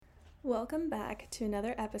Welcome back to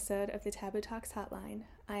another episode of the Taboo Talks Hotline.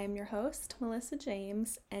 I am your host, Melissa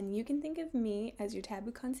James, and you can think of me as your taboo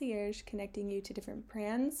concierge connecting you to different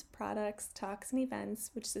brands, products, talks, and events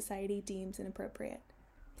which society deems inappropriate.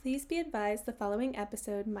 Please be advised the following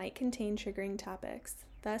episode might contain triggering topics,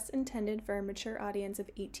 thus intended for a mature audience of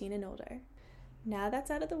 18 and older. Now that's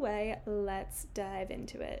out of the way, let's dive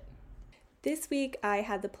into it. This week, I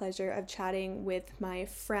had the pleasure of chatting with my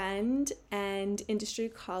friend and industry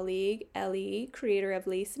colleague, Ellie, creator of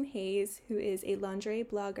Lace and Haze, who is a lingerie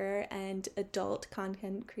blogger and adult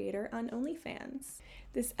content creator on OnlyFans.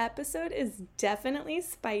 This episode is definitely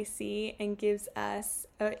spicy and gives us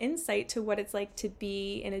an insight to what it's like to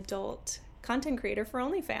be an adult content creator for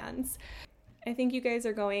OnlyFans. I think you guys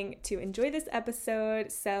are going to enjoy this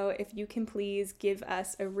episode, so if you can please give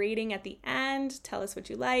us a rating at the end, tell us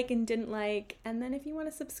what you like and didn't like, and then if you want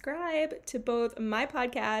to subscribe to both my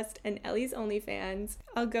podcast and Ellie's OnlyFans,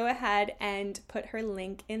 I'll go ahead and put her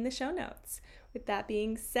link in the show notes. With that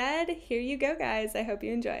being said, here you go, guys. I hope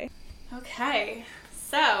you enjoy. Okay,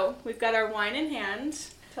 so we've got our wine in hand.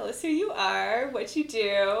 Tell us who you are, what you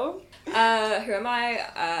do. Who am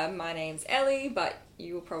I? My name's Ellie, but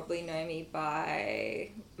you will probably know me by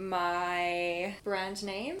my brand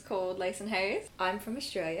name called Lace and Haze. I'm from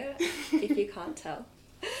Australia, if you can't tell.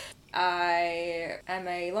 I am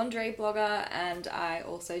a lingerie blogger and I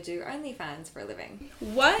also do OnlyFans for a living.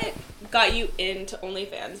 What got you into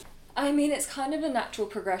OnlyFans? I mean, it's kind of a natural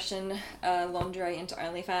progression, lingerie into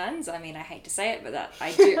OnlyFans. I mean, I hate to say it, but that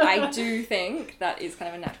I do think that is kind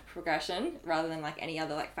of a natural progression rather than like any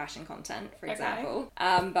other like fashion content, for example.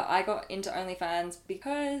 But I got into OnlyFans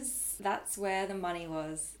because that's where the money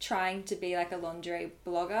was. Trying to be like a lingerie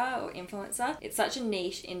blogger or influencer. It's such a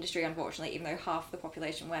niche industry, unfortunately, even though half the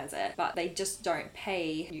population wears it, but they just don't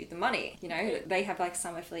pay you the money. You know, they have like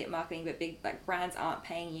some affiliate marketing, but big like brands aren't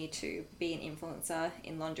paying you to be an influencer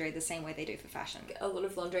in lingerie the same way they do for fashion. A lot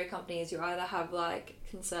of lingerie companies, you either have like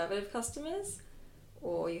conservative customers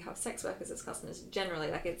or you have sex workers as customers.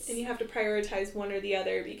 Generally, like it's... And you have to prioritize one or the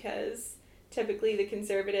other because typically the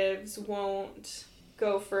conservatives won't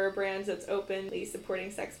go for brands that's openly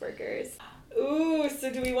supporting sex workers. Ooh,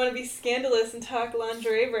 so do we want to be scandalous and talk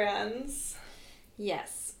lingerie brands?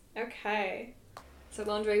 Yes. Okay. So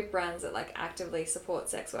lingerie brands that like actively support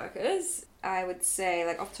sex workers, I would say,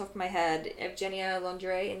 like off the top of my head, Evgenia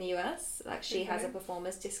Lingerie in the US, like she has a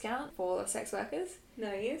performers discount for sex workers.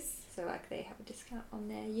 Nice. So like they have a discount on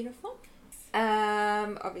their uniform.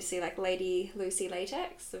 Obviously like Lady Lucy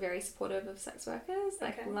Latex, they're very supportive of sex workers,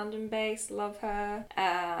 like London based, love her.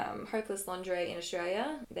 Hopeless Lingerie in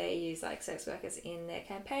Australia, they use like sex workers in their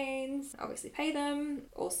campaigns, obviously pay them.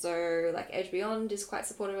 Also like Edge Beyond is quite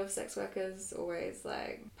supportive of sex workers, always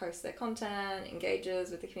like posts their content,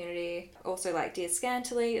 engages with the community. Also like Dear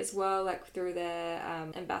Scantily as well, like through their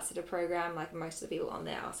ambassador program, like most of the people on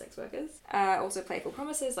there are sex workers. Also Playful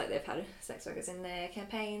Promises, like they've had sex workers in their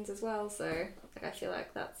campaigns as well, so like I feel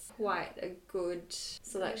like that's quite a good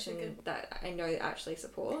selection that I know actually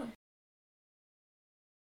support.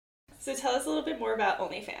 So tell us a little bit more about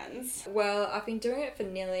OnlyFans. Well, I've been doing it for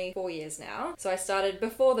nearly 4 years now. So I started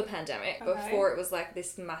before the pandemic, before it was like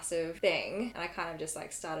this massive thing, and I kind of just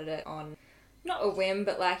like started it on not a whim,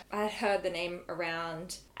 but like I had heard the name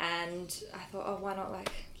around and I thought, oh, why not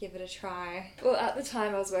like give it a try. Well, at the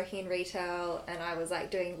time I was working in retail and I was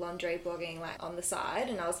like doing lingerie blogging like on the side,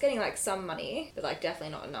 and I was getting like some money, but like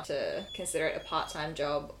definitely not enough to consider it a part-time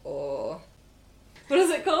job or what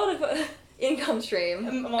is it called? Income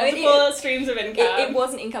stream. Multiple streams of income. It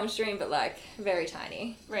was an income stream, but like very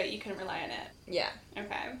tiny. Right, you couldn't rely on it. Yeah.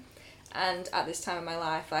 Okay. And at this time in my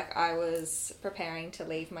life, like I was preparing to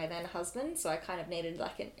leave my then husband, so I kind of needed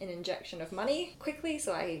like an injection of money quickly,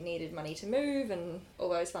 so I needed money to move and all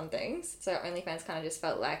those fun things. So OnlyFans kind of just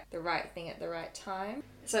felt like the right thing at the right time.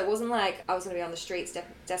 So it wasn't like I was going to be on the streets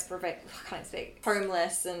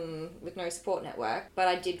homeless and with no support network, but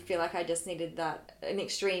I did feel like I just needed an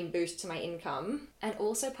extreme boost to my income. And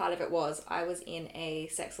also part of it was I was in a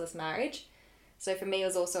sexless marriage, so for me it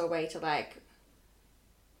was also a way to like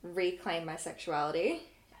reclaim my sexuality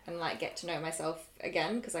and like get to know myself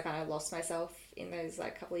again, because I kind of lost myself in those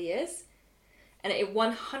like couple of years, and it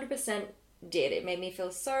 100% did. It made me feel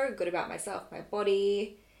so good about myself, my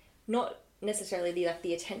body, not necessarily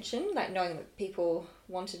the attention, like knowing that people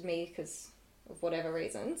wanted me because of whatever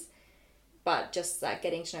reasons, but just like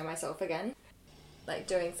getting to know myself again. Like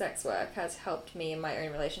doing sex work has helped me in my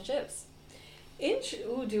own relationships.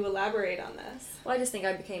 Do elaborate on this. Well, I just think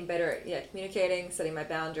I became better at communicating, setting my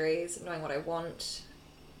boundaries, knowing what I want.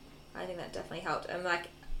 I think that definitely helped. And like,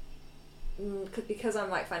 because I'm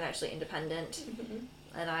like financially independent,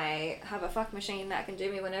 and I have a fuck machine that can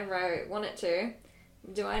do me whenever I want it to.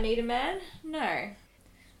 Do I need a man? No. Are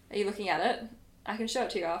you looking at it? I can show it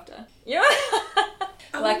to you after. Yeah.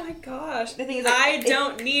 Oh my gosh. The thing is, I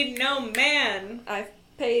don't need no man. I've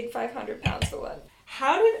paid £500 for one.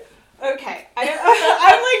 How did... Okay. I'm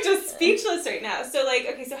like just speechless right now. So like,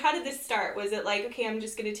 okay, so how did this start? Was it like, okay, I'm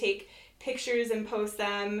just going to take pictures and post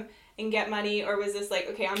them and get money? Or was this like,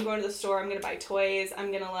 okay, I'm going to the store, I'm going to buy toys,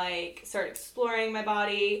 I'm going to like start exploring my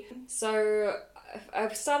body? So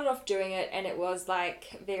I started off doing it and it was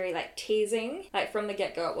like very like teasing. Like from the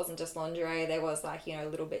get-go it wasn't just lingerie, there was like, you know,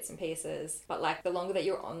 little bits and pieces. But like the longer that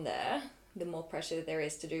you're on there, the more pressure there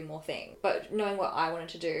is to do more things. But knowing what I wanted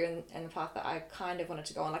to do and the path that I kind of wanted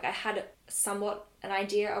to go on, like I had somewhat an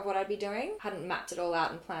idea of what I'd be doing. Hadn't mapped it all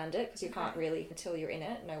out and planned it because you can't really, until you're in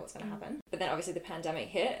it, know what's going to happen. But then obviously the pandemic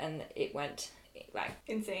hit and it went like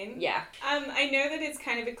insane. Yeah. I know that it's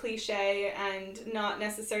kind of a cliche and not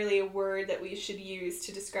necessarily a word that we should use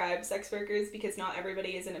to describe sex workers because not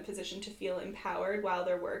everybody is in a position to feel empowered while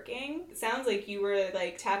they're working. It sounds like you were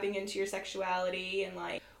like tapping into your sexuality and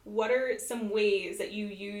like, what are some ways that you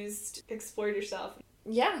used to explore yourself?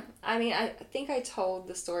 Yeah, I mean, I think I told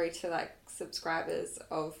the story to like subscribers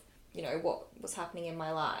of, you know, what was happening in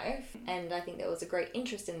my life, and I think there was a great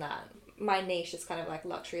interest in that. My niche is kind of like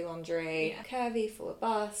luxury lingerie, curvy, full of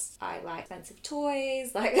bust. I like expensive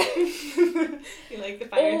toys, like you like the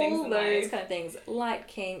finer things all in those life. kind of things. Light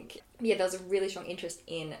kink. Yeah, there was a really strong interest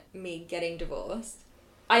in me getting divorced.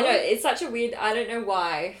 I know it's such a weird. I don't know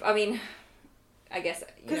why. I mean, I guess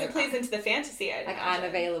because it plays into the fantasy. Like I'm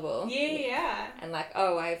available. Yeah. And like,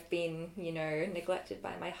 oh, I've been, you know, neglected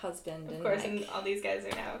by my husband. Of course, like, and all these guys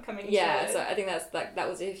are now coming. Yeah, so I think that's like that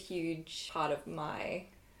was a huge part of my.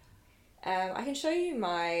 I can show you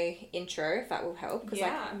my intro if that will help because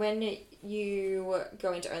like when you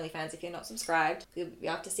go into OnlyFans, if you're not subscribed, you'll be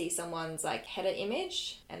able to see someone's like header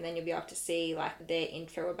image, and then you'll be able to see like their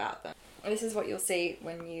info about them. And this is what you'll see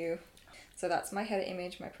when you. So that's my header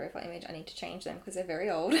image, my profile image. I need to change them because they're very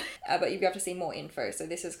old. But you'll be able to see more info. So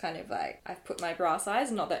this is kind of like, I've put my bra size,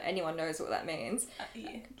 not that anyone knows what that means.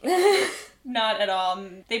 Not at all.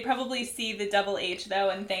 They probably see the double H though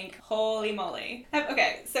and think, holy moly.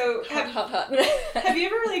 Okay, so hot. Have you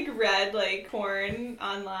ever like read like porn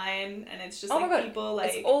online and it's just like people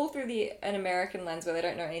like... It's all through an American lens where they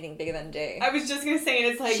don't know anything bigger than D. I was just going to say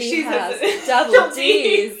it's like she has double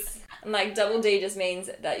D's. And like double D just means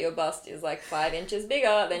that your bust is like 5 inches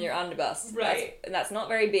bigger than your underbust. Right. And that's not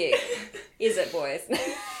very big. Is it, boys?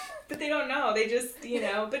 But they don't know. They just, you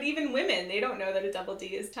know, but even women, they don't know that a double D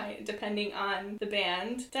is tiny, depending on the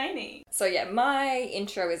band, tiny. So yeah, my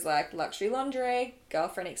intro is like luxury lingerie,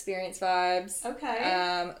 girlfriend experience vibes.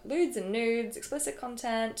 Okay. Lewds and nudes, explicit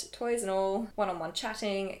content, toys and all, one-on-one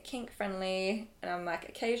chatting, kink friendly, and like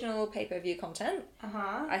occasional pay-per-view content.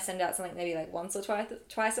 Uh-huh. I send out something maybe like once or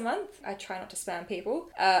twice a month. I try not to spam people.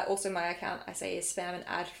 Also my account, I say, is spam and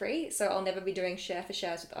ad free, so I'll never be doing share for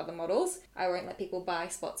shares with other models. I won't let people buy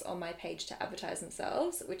spots on my page to advertise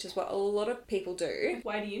themselves, which is what a lot of people do.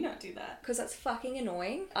 Why do you not do that? Because that's fucking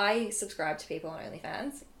annoying. I subscribe to people on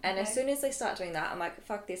OnlyFans, and as soon as they start doing that, I'm like,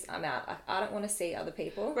 fuck this, I'm out. I don't want to see other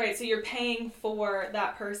people. Right, so you're paying for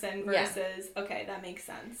that person versus, okay, that makes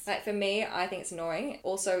sense. Like for me, I think it's annoying.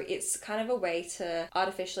 Also, it's kind of a way to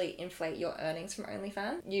artificially inflate your earnings from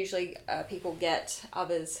OnlyFans. Usually people get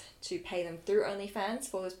others to pay them through OnlyFans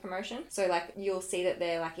for this promotion. So like you'll see that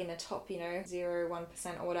they're like in the top, you know,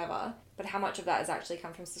 0.1% or whatever. But how much of that has actually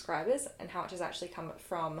come from subscribers and how much has actually come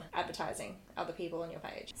from advertising other people on your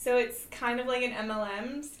page? So it's kind of like an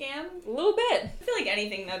MLM scam? A little bit. I feel like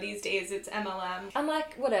anything though these days it's MLM. I'm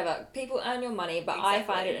like, whatever. People earn your money, but I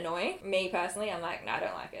find it annoying. Me personally, I'm like, no, I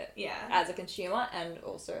don't like it. Yeah. As a consumer and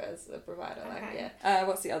also as a provider. Okay. Like, yeah.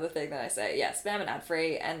 What's the other thing that I say? Yeah, spam and ad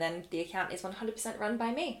free, and then the account is 100% run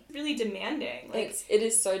by me. Really demanding. Like, it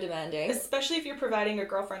is so demanding. Especially if you're providing a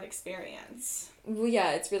girlfriend experience. Well,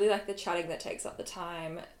 yeah, it's really like the chatting that takes up the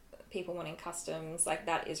time. People wanting customs, like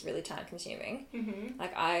that is really time consuming. Mm-hmm.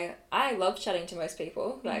 Like I love chatting to most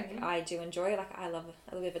people. Like I do enjoy, like I love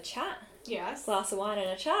a little bit of a chat. Yes. Glass of wine and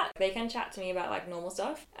a chat. They can chat to me about like normal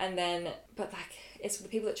stuff, and then but like it's the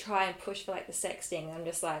people that try and push for like the sexting. I'm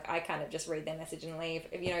just like, I kind of just read their message and leave.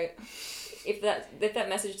 If you know, if that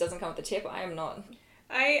message doesn't come with the tip, I am not.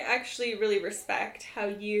 I actually really respect how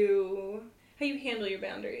you handle your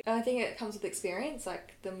boundaries. I think it comes with experience.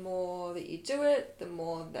 Like the more that you do it, the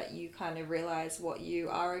more that you kind of realize what you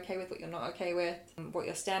are okay with, what you're not okay with, what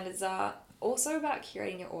your standards are. Also about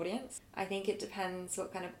curating your audience. I think it depends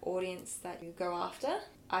what kind of audience that you go after.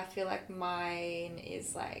 I feel like mine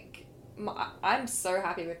is like I'm so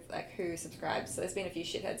happy with like who subscribes. So there's been a few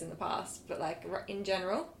shitheads in the past, but like in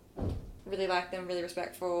general, really like them, really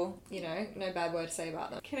respectful, you know, no bad word to say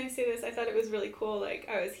about them. Can I say this? I thought it was really cool. Like,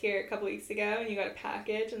 I was here a couple weeks ago and you got a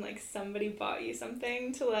package and, like, somebody bought you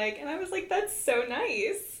something to, like, and I was like, that's so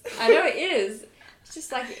nice. I know it is. It's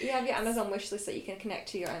just like you have your Amazon wish list that you can connect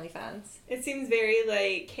to your OnlyFans. It seems very,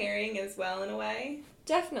 like, caring as well in a way.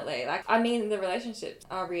 Definitely. Like, I mean, the relationships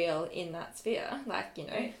are real in that sphere. Like, you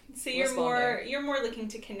know. Right. So you're more looking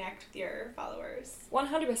to connect with your followers.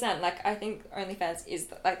 100%. Like, I think OnlyFans is,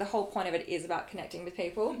 like, the whole point of it is about connecting with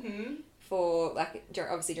people. Mm-hmm. For, like,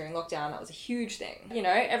 obviously during lockdown, that was a huge thing. You know,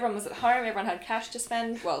 everyone was at home, everyone had cash to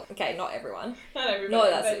spend. Well, okay, not everyone. Not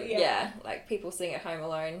everybody, but yeah. Like, people sitting at home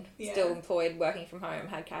alone, still employed, working from home,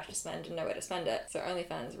 had cash to spend and nowhere to spend it. So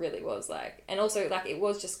OnlyFans really was, like... And also, like, it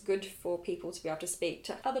was just good for people to be able to speak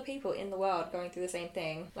to other people in the world going through the same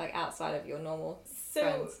thing, like, outside of your normal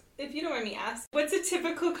friends. If you don't mind me asking, what's a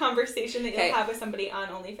typical conversation that you'll have with somebody on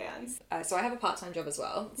OnlyFans? So I have a part-time job as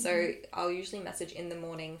well. So I'll usually message in the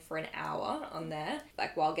morning for an hour on there,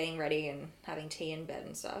 like while getting ready and having tea in bed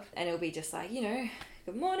and stuff. And it'll be just like, you know,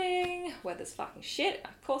 good morning, weather's fucking shit.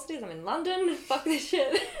 Of course it is, I'm in London, fuck this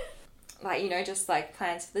shit. Like, you know, just like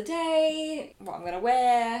plans for the day, what I'm gonna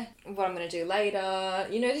wear, what I'm gonna do later,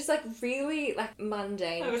 you know, just like really like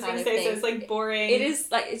mundane kind of thing. I was gonna say, so it's like boring. It is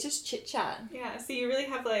like, it's just chit chat. Yeah, so you really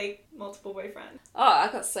have like multiple boyfriends. Oh,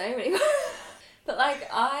 I've got so many. But like,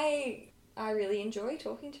 I really enjoy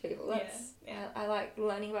talking to people. I like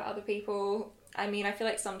learning about other people. I mean, I feel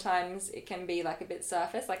like sometimes it can be like a bit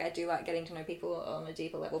surface. Like I do like getting to know people on a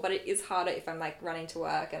deeper level, but it is harder if I'm like running to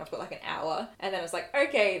work and I've got like an hour and then it's like,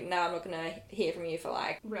 okay, now I'm not going to hear from you for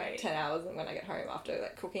like 10 hours when I get home after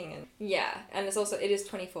like cooking and and it's also, it is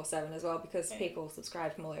 24/7 as well because people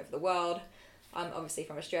subscribe from all over the world. I'm obviously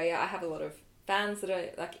from Australia. I have a lot of fans that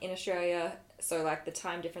are like in Australia. So like the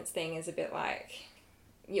time difference thing is a bit like,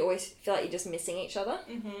 you always feel like you're just missing each other.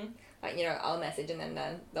 Mm-hmm. Like, you know, I'll message and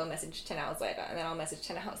then they'll message 10 hours later and then I'll message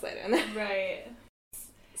 10 hours later and then... Right.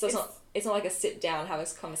 So it's not like a sit down, have a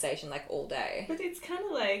conversation like all day. But it's kind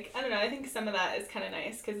of like, I don't know, I think some of that is kind of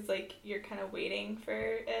nice because it's like you're kind of waiting for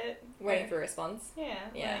it. Waiting for a response. Yeah.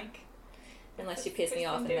 Like, unless you piss me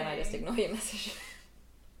off and then I just ignore your message.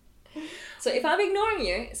 So if I'm ignoring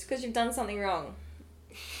you, it's because you've done something wrong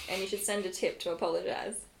and you should send a tip to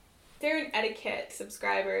apologise. They're an etiquette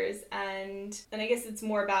subscribers and I guess it's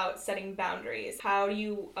more about setting boundaries. How do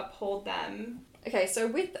you uphold them? Okay, so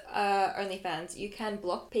with OnlyFans, you can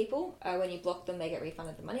block people. When you block them, they get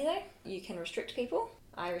refunded the money though. You can restrict people.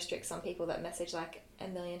 I restrict some people that message like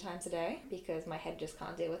 1 million times a day because my head just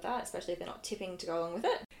can't deal with that, especially if they're not tipping to go along with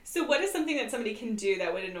it. So what is something that somebody can do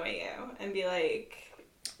that would annoy you and be like...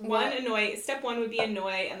 Step one would be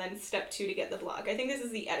annoy, and then step 2 to get the block. I think this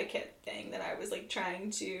is the etiquette thing that I was like trying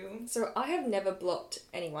to... So I have never blocked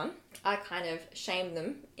anyone. I kind of shame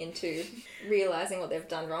them into realising what they've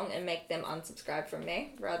done wrong and make them unsubscribe from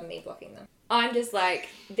me rather than me blocking them. I'm just like,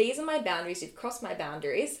 these are my boundaries, you've crossed my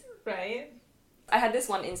boundaries. Right. I had this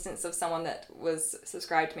one instance of someone that was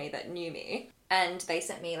subscribed to me that knew me, and they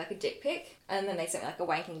sent me like a dick pic, and then they sent me like a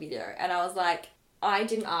wanking video, and I was like, I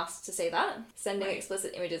didn't ask to see that. Sending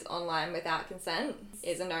explicit images online without consent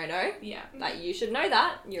is a no-no. Yeah. Like, you should know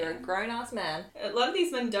that. You're a grown-ass man. A lot of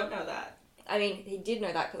these men don't know that. I mean, he did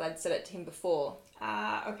know that because I'd said it to him before.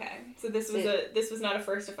 Okay. So this was not a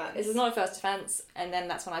first offence. This is not a first offence, and then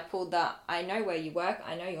that's when I pulled that, I know where you work,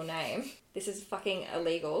 I know your name. This is fucking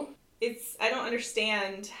illegal. I don't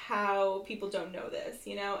understand how people don't know this,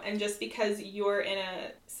 you know? And just because you're in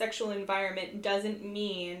a sexual environment doesn't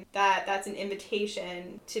mean that that's an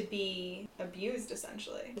invitation to be abused,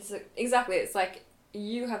 essentially. Exactly. It's like,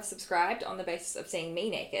 you have subscribed on the basis of seeing me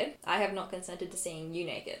naked. I have not consented to seeing you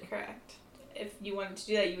naked. Correct. If you wanted to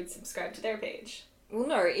do that, you would subscribe to their page. Well,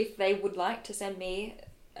 no. If they would like to send me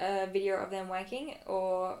a video of them wanking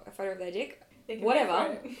or a photo of their dick,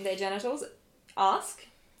 whatever, their genitals, ask...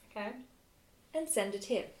 Okay. And send a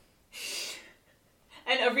tip.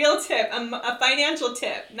 And a real tip, a financial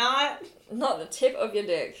tip, not... Not the tip of your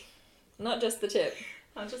dick. Not just the tip.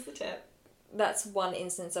 Not just the tip. That's one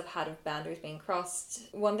instance I've had of boundaries being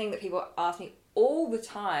crossed. One thing that people ask me all the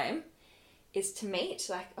time is to meet.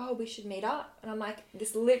 Like, oh, we should meet up. And I'm like,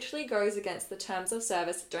 this literally goes against the terms of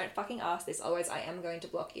service. Don't fucking ask this, otherwise I am going to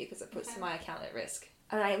block you because it puts my account at risk.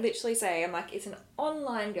 And I literally say, I'm like, it's an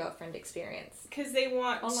online girlfriend experience. Because they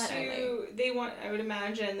want I would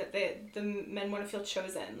imagine that the men want to feel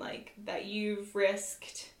chosen, like, that you've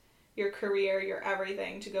risked your career, your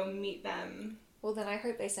everything to go meet them. Well, then I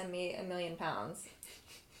hope they send me £1 million.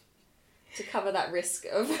 to cover that risk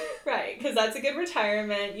of... Right, because that's a good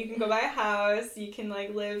retirement. You can go buy a house. You can,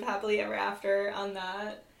 like, live happily ever after on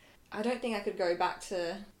that. I don't think I could go back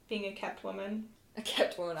to... Being a kept woman. A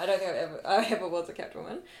kept woman. I don't think I ever was a kept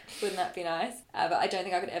woman. Wouldn't that be nice? But I don't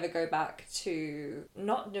think I could ever go back to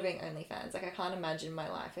not doing OnlyFans. Like, I can't imagine my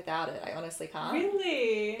life without it. I honestly can't.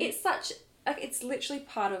 Really? It's such... Like, it's literally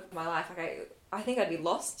part of my life. Like, I think I'd be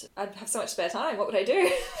lost. I'd have so much spare time. What would I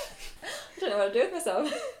do? I don't know what to do with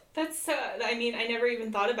myself. That's so... I mean, I never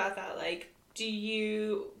even thought about that. Like, do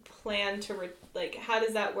you plan to... like, how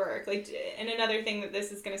does that work? Like, and another thing that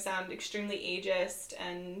this is going to sound extremely ageist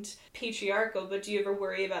and patriarchal, but do you ever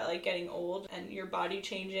worry about, like, getting old and your body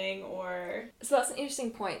changing, or... So that's an interesting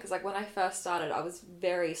point, because, like, when I first started, I was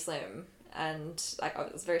very slim. And, like, I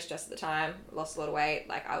was very stressed at the time, lost a lot of weight,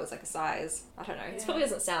 like, I was, like, a size, I don't know, this probably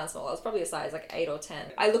doesn't sound small, I was probably a size, like, 8 or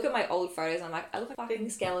 10. I look at my old photos and I'm like, I look like a fucking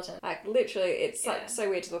skeleton. Like, literally, it's, like, so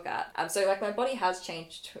weird to look at. So, like, my body has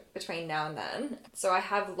changed between now and then. So I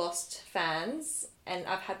have lost fans, and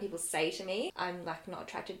I've had people say to me, I'm, like, not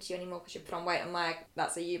attracted to you anymore because you put on weight. I'm like,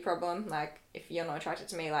 that's a you problem. Like, if you're not attracted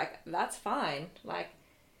to me, like, that's fine. Like,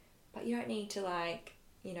 but you don't need to, like...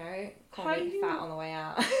 You know, call me fat on the way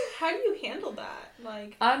out. How do you handle that?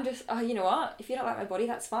 Like, I'm just, you know what? If you don't like my body,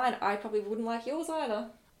 that's fine. I probably wouldn't like yours either.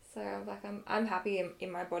 So, like, I'm happy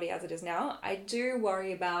in my body as it is now. I do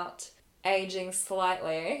worry about aging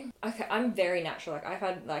slightly. Okay, I'm very natural. Like, I've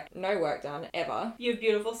had, like, no work done, ever. You have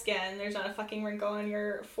beautiful skin. There's not a fucking wrinkle on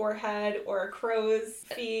your forehead or a crow's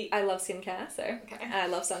feet. I love skincare, so. Okay. And I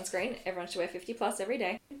love sunscreen. Everyone should wear 50 plus every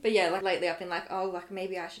day. But yeah, like, lately I've been like, oh, like,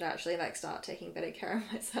 maybe I should actually, like, start taking better care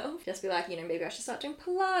of myself. Just be like, you know, maybe I should start doing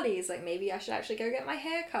Pilates. Like, maybe I should actually go get my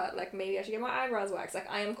hair cut. Like, maybe I should get my eyebrows waxed. Like,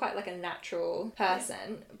 I am quite, like, a natural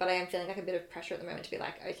person, but I am feeling, like, a bit of pressure at the moment to be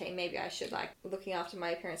like, okay, maybe I should, like, looking after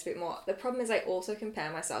my appearance a bit more. The problem is I also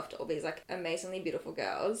compare myself to all these, like, amazingly beautiful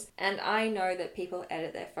girls, and I know that people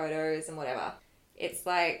edit their photos and whatever. It's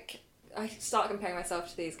like, I start comparing myself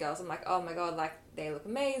to these girls. I'm like, oh my god, like, they look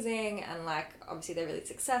amazing, and, like, obviously they're really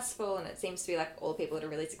successful, and it seems to be, like, all the people that are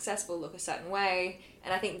really successful look a certain way,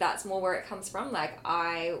 and I think that's more where it comes from. Like,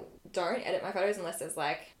 I don't edit my photos unless there's,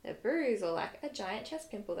 like, a bruise or, like, a giant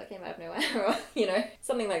chest pimple that came out of nowhere, or, you know,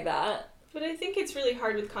 something like that. But I think it's really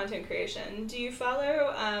hard with content creation. Do you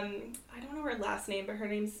follow, I don't know her last name, but her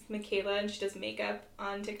name's Michaela, and she does makeup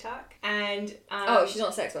on TikTok. And oh, she's not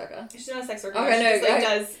a sex worker. She's not a sex worker. Okay, she no, just, like,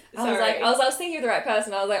 does. I was thinking of the right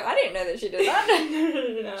person. I was like, I didn't know that she did that.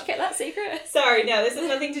 No. She kept that secret. Sorry, no, this has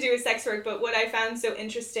nothing to do with sex work. But what I found so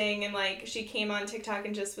interesting, and, like, she came on TikTok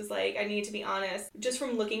and just was like, I need to be honest. Just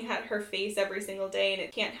from looking at her face every single day, and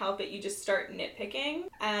it can't help it, you just start nitpicking.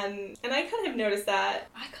 And I kind of noticed that.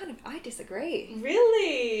 I disagree.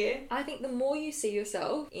 Really? I think the more you see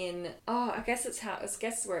yourself in, I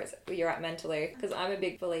guess where you're at mentally, because I'm a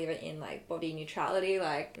big believer in, like, body neutrality,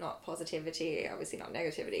 like, not positivity, obviously not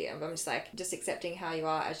negativity, and I'm just, like, just accepting how you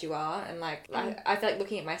are as you are, and, like, I feel like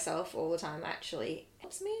looking at myself all the time actually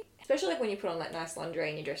helps me. Especially, like, when you put on, like, nice lingerie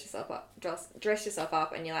and you dress yourself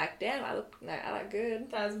up and you're like, damn, I look good.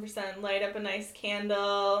 1000%. Light up a nice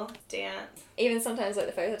candle, dance. Even sometimes, like,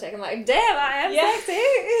 the photos I take, I'm like, damn, I am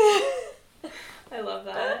sexy. I love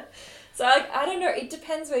that. So, like, I don't know, it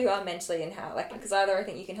depends where you are mentally and how, like, because either I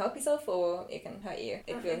think you can help yourself or it can hurt you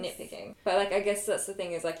if you're nitpicking. But, like, I guess that's the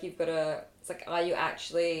thing is, like, you've got to, it's like, are you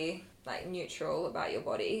actually, like, neutral about your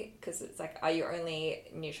body? Because it's like, are you only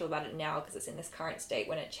neutral about it now because it's in this current state?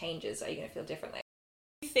 When it changes, are you going to feel differently?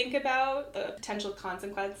 Think about the potential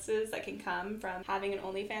consequences that can come from having an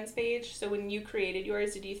OnlyFans page. So when you created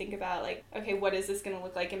yours, did you think about, like, okay, what is this going to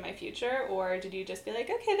look like in my future? Or did you just be like,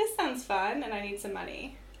 okay, this sounds fun and I need some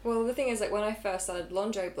money? Well, the thing is, like, when I first started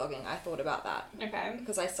lingerie blogging, I thought about that. Okay.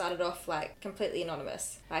 Because I started off, like, completely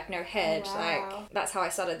anonymous. Like, no head. Oh, wow. Like, that's how I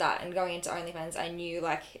started that. And going into OnlyFans, I knew,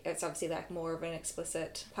 like, it's obviously, like, more of an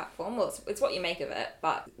explicit platform. Well, it's what you make of it.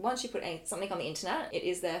 But once you put something on the internet, it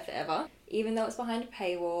is there forever. Even though it's behind a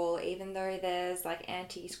paywall, even though there's, like,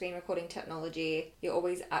 anti-screen recording technology, you're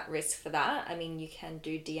always at risk for that. I mean, you can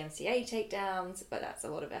do DMCA takedowns, but that's a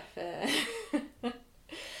lot of effort.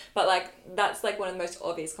 But, like, that's, like, one of the most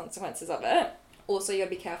obvious consequences of it. Also, you gotta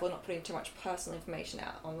be careful not putting too much personal information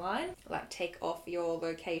out online. Like, take off your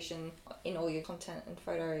location in all your content and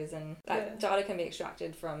photos, and that data can be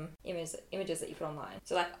extracted from images that you put online.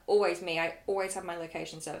 So, like, I always have my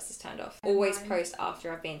location services turned off. Always post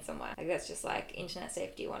after I've been somewhere. Like, that's just, like, internet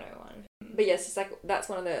safety 101. But yes, it's like, that's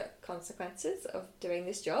one of the consequences of doing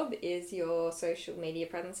this job, is your social media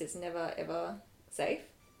presence is never, ever safe.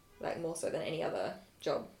 Like, more so than any other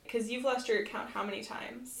job. Because you've lost your account how many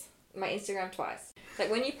times? My Instagram twice.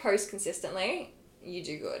 Like, when you post consistently, you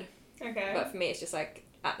do good. Okay. But for me, it's just like,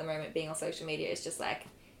 at the moment, being on social media is just like,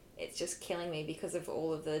 it's just killing me because of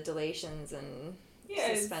all of the deletions and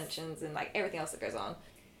suspensions and like everything else that goes on.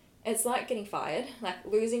 It's like getting fired. Like,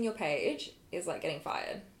 losing your page is like getting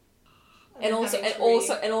fired. And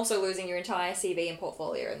also losing your entire CV and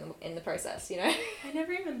portfolio in the process, you know? I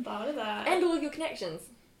never even thought of that. And all of your connections.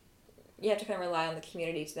 You have to kind of rely on the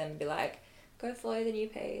community to then be like, go follow the new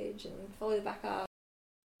page and follow the backup.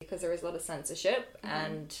 Because there is a lot of censorship,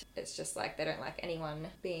 and it's just like they don't like anyone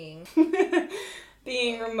being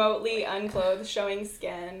remotely unclothed, showing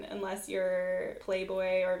skin, unless you're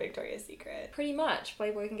Playboy or Victoria's Secret. Pretty much.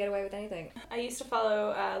 Playboy can get away with anything. I used to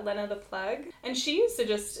follow Lena the Plug, and she used to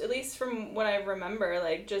just, at least from what I remember,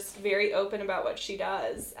 like, just very open about what she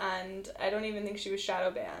does, and I don't even think she was shadow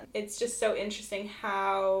banned. It's just so interesting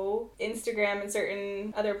how Instagram and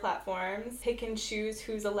certain other platforms pick and choose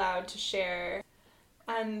who's allowed to share.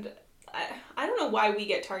 And I don't know why we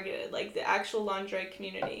get targeted, like the actual lingerie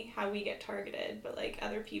community, how we get targeted, but like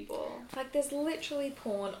other people. Like, there's literally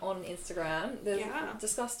porn on Instagram. There's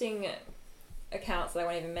disgusting accounts that I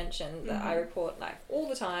won't even mention that I report like all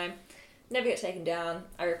the time. Never get taken down.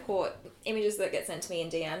 I report images that get sent to me in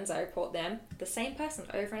DMs. I report them. The same person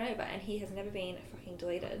over and over, and he has never been fucking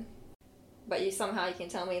deleted. But you can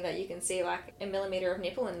tell me that you can see like a millimeter of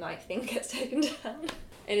nipple and my thing gets taken down.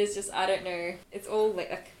 It is just, I don't know. It's all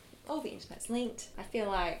like all the internet's linked. I feel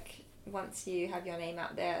like once you have your name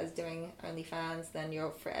out there as doing OnlyFans, then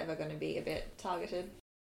you're forever going to be a bit targeted.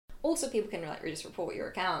 Also, people can like just report your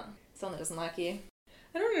account. Someone that doesn't like you.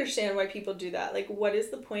 I don't understand why people do that. Like, what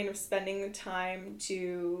is the point of spending the time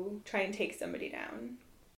to try and take somebody down?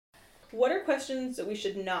 What are questions that we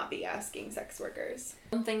should not be asking sex workers?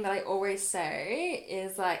 One thing that I always say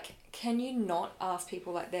is like, can you not ask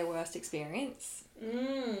people like their worst experience?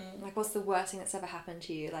 Like, what's the worst thing that's ever happened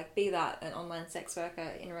to you? Like, be that an online sex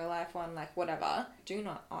worker, in real life one, like whatever. Do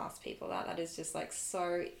not ask people that. That is just like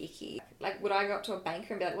so icky. Like, would I go up to a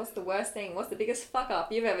banker and be like, what's the worst thing? What's the biggest fuck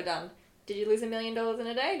up you've ever done? Did you lose $1 million in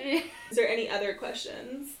a day? Did you? Is there any other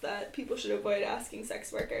questions that people should avoid asking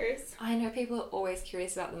sex workers? I know people are always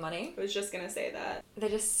curious about the money. I was just gonna say that. They're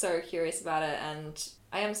just so curious about it, and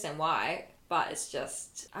I understand why. But it's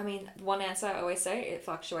just, I mean, one answer I always say, it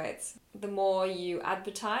fluctuates. The more you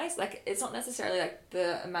advertise, like, it's not necessarily like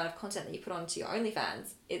the amount of content that you put onto your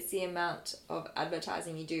OnlyFans, it's the amount of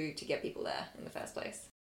advertising you do to get people there in the first place.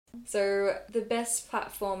 So the best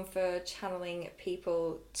platform for channeling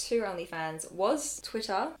people to OnlyFans was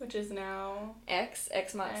Twitter. Which is now... X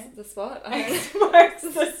marks the spot. X marks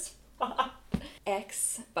the spot.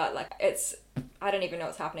 X, but like, it's... I don't even know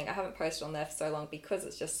what's happening. I haven't posted on there for so long because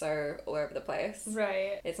it's just so all over the place.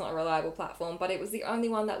 Right. It's not a reliable platform, but it was the only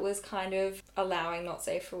one that was kind of allowing not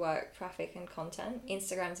safe for work traffic and content.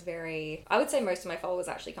 Instagram's very... I would say most of my followers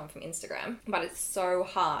actually come from Instagram, but it's so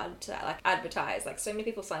hard to like advertise. Like, so many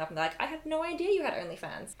people sign up and they're like, I had no idea you had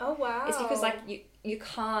OnlyFans. Oh, wow. It's because like you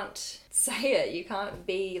can't say it. You can't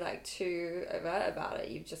be like too overt about it.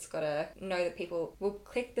 You've just got to know that people will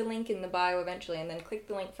click the link in the bio eventually and then click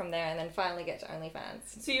the link from there and then finally get to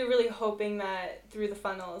OnlyFans. So you're really hoping that through the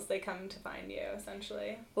funnels they come to find you,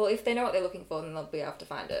 essentially? Well, if they know what they're looking for, then they'll be able to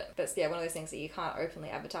find it. But one of those things that you can't openly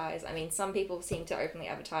advertise. I mean, some people seem to openly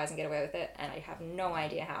advertise and get away with it, and I have no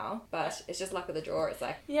idea how. But it's just luck of the draw. It's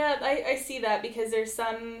like... Yeah, I see that because there's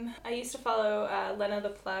some... I used to follow Lena the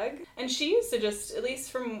Plug, and she used to just, at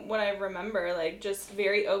least from what I remember, like, just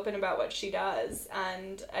very open about what she does,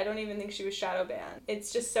 and I don't even think she was shadow banned.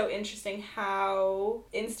 It's just so interesting how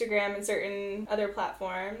Instagram and certain other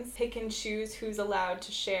platforms pick and choose who's allowed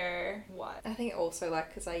to share what. I think also, like,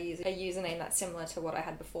 because I use a username that's similar to what I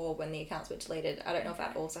had before when the accounts were deleted. I don't know if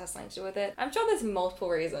that also has something to do with it. I'm sure there's multiple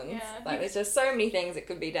reasons. Yeah. Like, there's just so many things it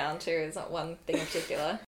could be down to. It's not one thing in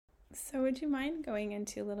particular. So would you mind going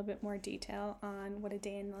into a little bit more detail on what a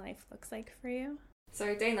day in the life looks like for you?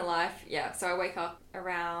 So day in the life, yeah. So I wake up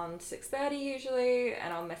around 6:30 usually,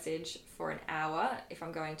 and I'll message for an hour if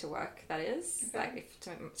I'm going to work, that is, okay. like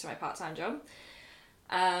to my part-time job.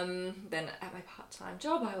 Then at my part-time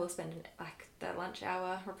job, I will spend the lunch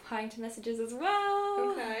hour replying to messages as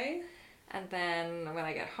well. Okay. And then when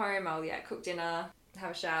I get home, I'll cook dinner,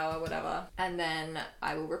 have a shower, whatever, and then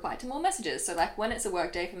I will reply to more messages. So like when it's a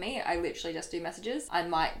work day for me, I literally just do messages. I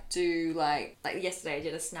might do like yesterday I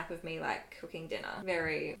did a snap of me like cooking dinner.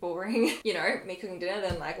 Very boring, me cooking dinner,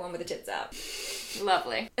 then like one with the tits out.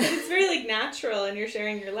 Lovely. It's very, like, natural and you're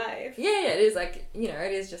sharing your life. Yeah, it is like, you know,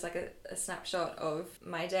 it is just like a snapshot of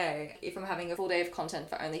my day. If I'm having a full day of content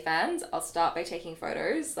for OnlyFans, I'll start by taking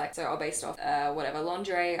photos. Like, so I'll base off whatever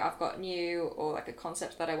lingerie I've got new or like a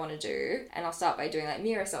concept that I want to do. And I'll start by doing like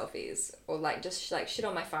mirror selfies or like just like shit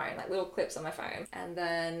on my phone, like little clips on my phone. And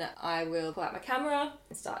then I will pull out my camera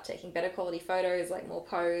and start taking better quality photos, like more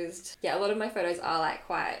posed. Yeah, a lot of my photos are like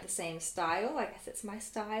quite the same style. I guess it's my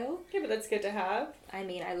style. Yeah, but that's good to have. I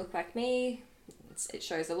mean, I look like me. It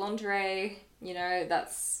shows the lingerie, you know,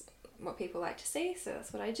 that's what people like to see, so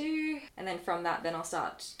that's what I do. And then from that, then I'll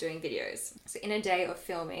start doing videos. So in a day of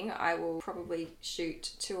filming, I will probably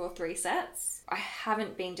shoot 2 or 3 sets. I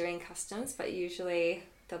haven't been doing customs, but usually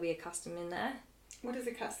there'll be a custom in there. What is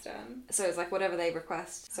a custom? So it's like whatever they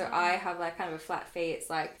request. So I have like kind of a flat fee. It's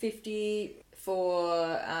like 50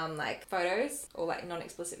 for like photos or like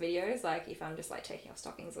non-explicit videos, like if I'm just like taking off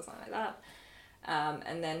stockings or something like that.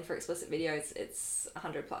 And then for explicit videos, it's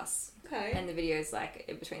 100 plus. Okay. And the video's like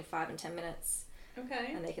between 5 and 10 minutes.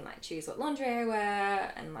 Okay. And they can like choose what lingerie I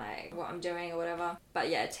wear and like what I'm doing or whatever. But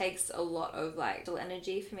yeah, it takes a lot of like little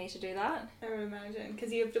energy for me to do that. I would imagine,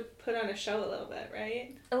 because you have to put on a show a little bit,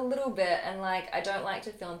 right? A little bit, and like I don't like to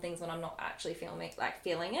film things when I'm not actually filming, like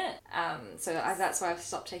feeling it. So that's why I've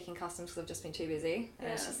stopped taking customs, because I've just been too busy.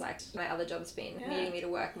 And it's just like my other job's been needing me to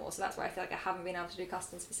work more, so that's why I feel like I haven't been able to do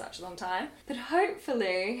customs for such a long time. But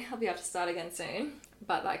hopefully I'll be able to start again soon.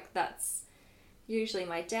 But like that's usually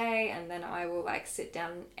my day, and then I will like sit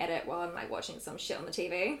down and edit while I'm like watching some shit on the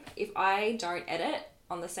TV. If I don't edit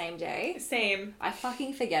on the same day, I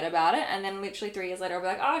fucking forget about it, and then literally 3 years later I'll be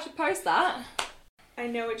like, oh, I should post that. I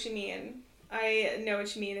know what you mean.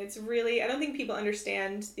 It's really, I don't think people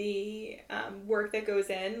understand the work that goes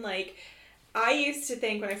in. Like, I used to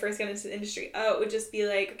think when I first got into the industry, it would just be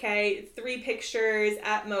like, okay, 3 pictures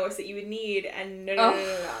at most that you would need, and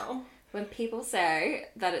no. When people say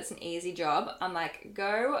that it's an easy job, I'm like,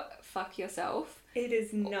 go fuck yourself. It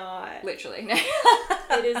is not. Literally.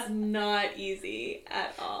 It is not easy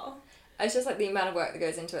at all. It's just like the amount of work that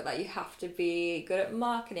goes into it. Like, you have to be good at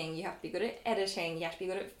marketing, you have to be good at editing, you have to be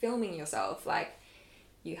good at filming yourself. Like,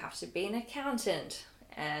 you have to be an accountant,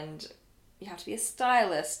 and you have to be a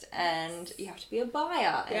stylist, and you have to be a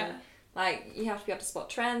buyer. And like, you have to be able to spot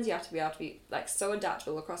trends, you have to be able to be like so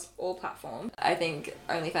adaptable across all platforms. I think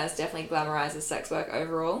OnlyFans definitely glamorizes sex work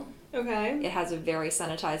overall. Okay. It has a very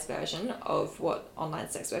sanitized version of what online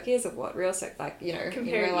sex work is, of what real sex, like, you know, in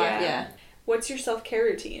real life. Yeah. What's your self-care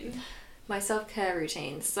routine? My self-care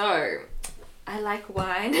routine. So, I like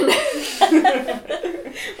wine.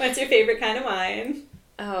 What's your favorite kind of wine?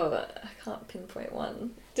 Oh, I can't pinpoint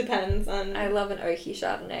one. Depends on... I love an oaky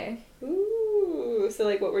Chardonnay. Ooh, so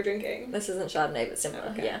like what we're drinking? This isn't Chardonnay, but similar.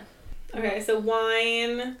 Okay. Yeah. Okay, so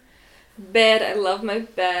wine. Bed. I love my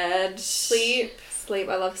bed. Sleep.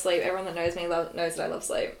 I love sleep. Everyone that knows me knows that I love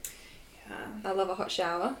sleep. Yeah. I love a hot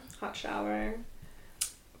shower.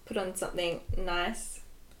 Put on something nice.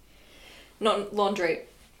 Not laundry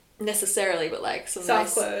necessarily, but like some soft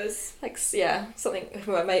nice clothes. Like, yeah, something.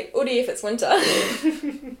 My hoodie if it's winter,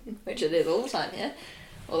 which it is all the time here.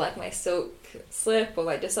 Or like my silk slip, or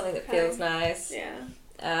like just something that feels nice. Yeah.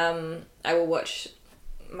 I will watch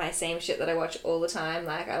my same shit that I watch all the time.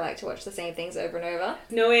 Like, I like to watch the same things over and over.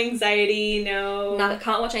 No anxiety, no... No, I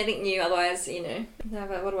can't watch anything new, otherwise, you know. No,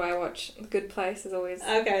 but what do I watch? The Good Place is always...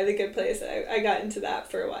 Okay, The Good Place. I got into that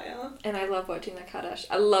for a while. And I love watching the Kardashians.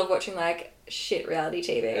 I love watching, like, shit reality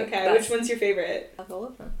TV. Okay, which one's your favorite? I love all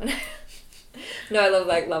of them. No, I love,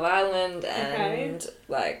 like, Love Island and,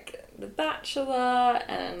 like, The Bachelor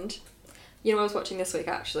and... You know what I was watching this week,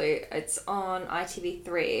 actually? It's on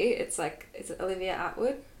ITV3. It's like, is it Olivia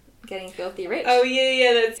Attwood? Getting Filthy Rich? Oh,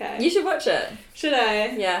 yeah, that's okay. You should watch it. Should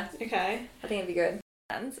I? Yeah. Okay. I think it'd be good.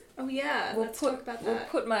 And oh, yeah. Let's talk about that. We'll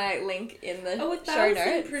put my link in the show notes.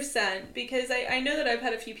 1,000%. Because I know that I've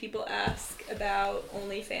had a few people ask about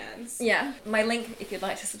OnlyFans. Yeah. My link, if you'd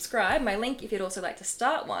like to subscribe. My link, if you'd also like to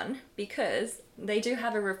start one. Because they do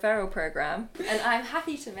have a referral program. And I'm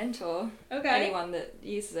happy to mentor anyone that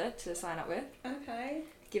uses it to sign up with. Okay.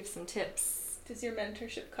 Give some tips. Does your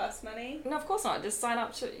mentorship cost money? No, of course not. Just sign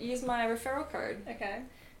up to use my referral code. Okay.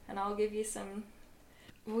 And I'll give you some...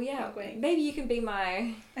 Well, yeah, Wink. maybe you can be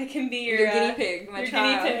my... I can be your guinea pig, my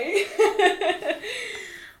child. Guinea pig.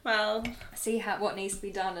 Well... See what needs to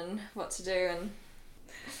be done and what to do, and...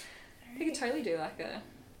 We could totally do like a...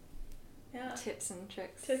 Yeah. Tips and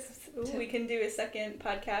tricks. Ooh, we can do a second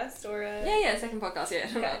podcast or a... Yeah, second podcast, yeah.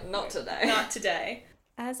 Okay. Not today. Not today.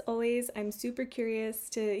 As always, I'm super curious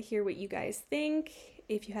to hear what you guys think.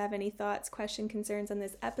 If you have any thoughts, questions, concerns on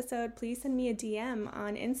this episode, please send me a DM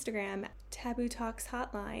on Instagram, Taboo Talks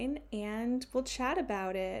Hotline, and we'll chat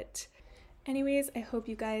about it. Anyways, I hope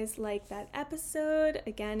you guys like that episode.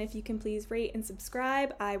 Again, if you can please rate and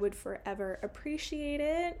subscribe, I would forever appreciate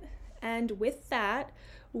it. And with that,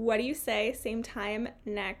 what do you say? Same time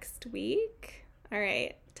next week? All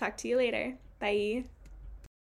right, talk to you later. Bye.